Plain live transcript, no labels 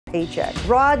paycheck.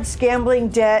 Rod's gambling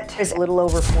debt is a little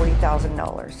over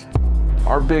 $40,000.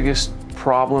 Our biggest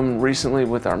problem recently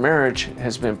with our marriage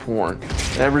has been porn.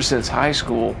 Ever since high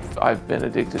school, I've been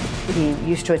addicted. He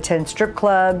used to attend strip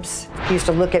clubs, he used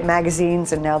to look at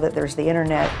magazines, and now that there's the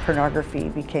internet, pornography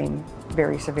became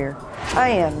very severe. I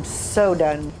am so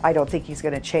done. I don't think he's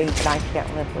going to change, and I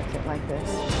can't live with it like this.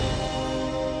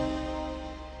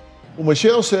 Well,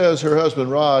 Michelle says her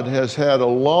husband Rod has had a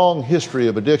long history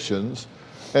of addictions,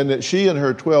 and that she and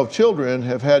her 12 children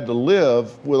have had to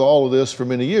live with all of this for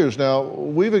many years. Now,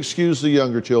 we've excused the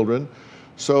younger children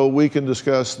so we can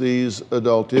discuss these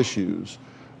adult issues.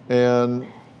 And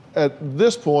at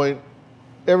this point,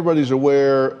 everybody's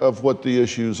aware of what the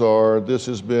issues are. This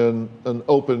has been an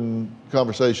open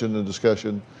conversation and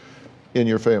discussion in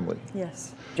your family.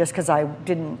 Yes. Just because I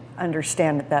didn't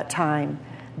understand at that time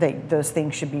that those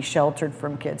things should be sheltered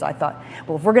from kids. I thought,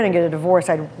 well, if we're going to get a divorce,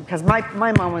 because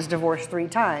my mom was divorced 3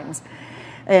 times,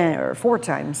 or 4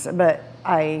 times, but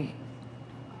I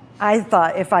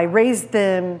thought if I raised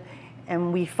them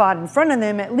and we fought in front of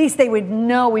them, at least they would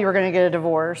know we were going to get a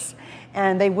divorce,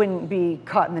 and they wouldn't be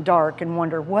caught in the dark and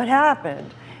wonder what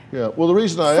happened. Yeah, well, the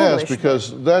reason I asked,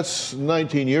 because that's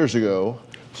 19 years ago,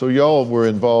 so y'all were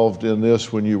involved in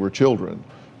this when you were children.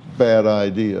 Bad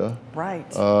idea. Right.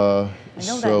 I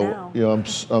know that now. You know,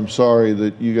 I'm sorry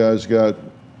that you guys got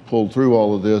pulled through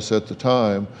all of this at the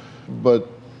time, but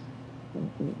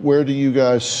where do you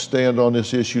guys stand on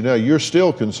this issue now? You're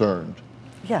still concerned.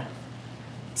 Yeah,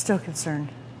 still concerned.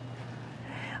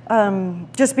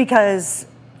 Just because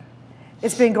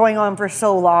it's been going on for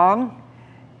so long,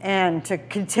 and to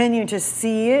continue to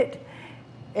see it,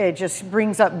 it just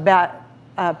brings up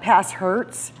past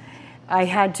hurts. I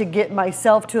had to get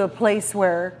myself to a place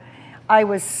where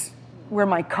where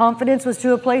my confidence was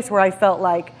to a place where I felt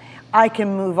like I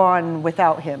can move on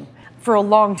without him. For a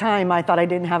long time, I thought I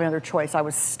didn't have another choice. I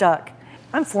was stuck.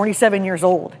 I'm 47 years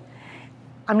old.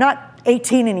 I'm not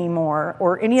 18 anymore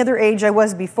or any other age I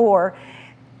was before.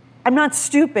 I'm not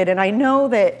stupid, and I know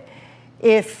that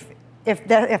if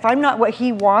I'm not what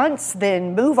he wants,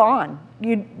 then move on.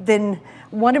 Then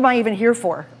what am I even here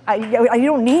for? You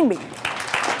don't need me.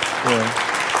 Yeah.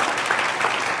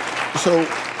 So,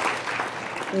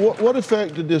 what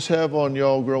effect did this have on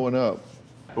y'all growing up?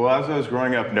 Well, as I was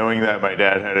growing up, knowing that my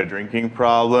dad had a drinking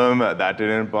problem, that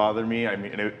didn't bother me. I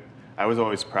mean, I was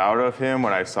always proud of him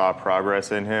when I saw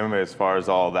progress in him as far as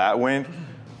all that went.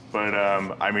 But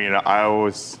I mean, I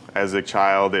always, as a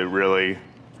child, it really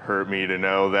hurt me to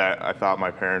know that I thought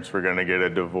my parents were going to get a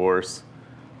divorce.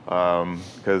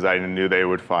 Because I knew they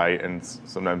would fight, and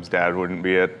sometimes Dad wouldn't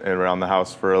be around the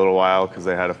house for a little while because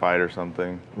they had a fight or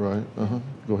something. Right,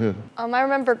 go ahead. I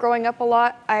remember growing up a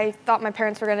lot, I thought my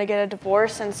parents were going to get a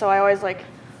divorce, and so I always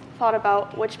thought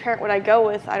about which parent would I go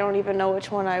with. I don't even know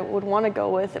which one I would want to go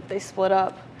with if they split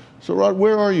up. So Rod,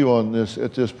 where are you on this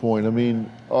at this point? I mean,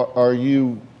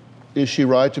 is she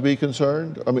right to be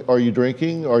concerned? I mean, are you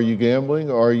drinking? Are you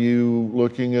gambling? Are you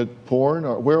looking at porn?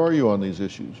 Where are you on these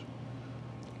issues?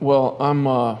 Well,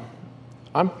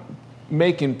 I'm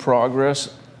making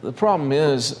progress. The problem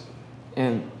is,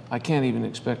 and I can't even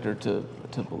expect her to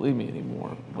believe me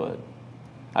anymore, but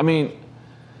I mean,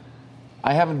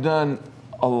 I haven't done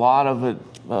a lot of it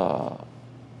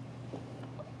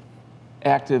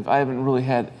I haven't really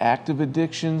had active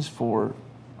addictions for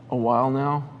a while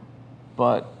now,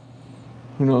 but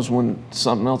who knows when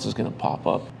something else is going to pop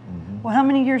up. Mm-hmm. Well, how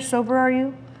many years sober are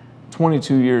you?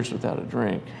 22 years without a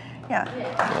drink. Yeah.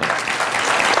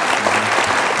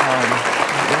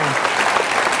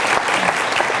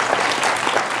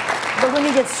 But when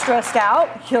he gets stressed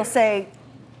out, he'll say,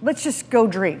 let's just go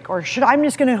drink, or I'm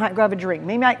just going to go have a drink.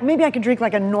 Maybe I can drink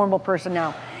like a normal person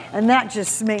now. And that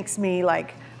just makes me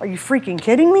like, are you freaking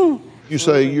kidding me? You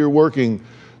say you're working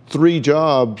 3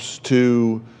 jobs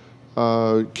to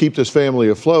keep this family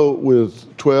afloat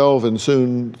with 12 and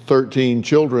soon 13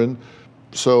 children.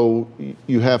 So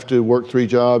you have to work 3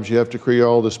 jobs, you have to create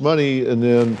all this money, and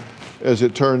then as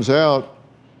it turns out,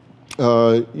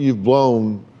 you've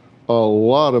blown a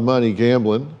lot of money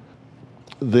gambling.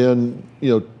 Then,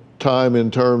 time in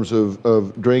terms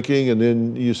of drinking, and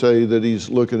then you say that he's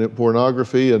looking at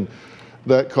pornography, and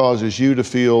that causes you to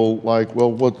feel like,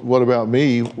 well, what about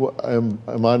me?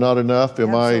 Am I not enough?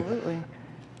 Am Absolutely. I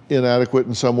inadequate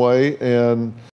in some way? And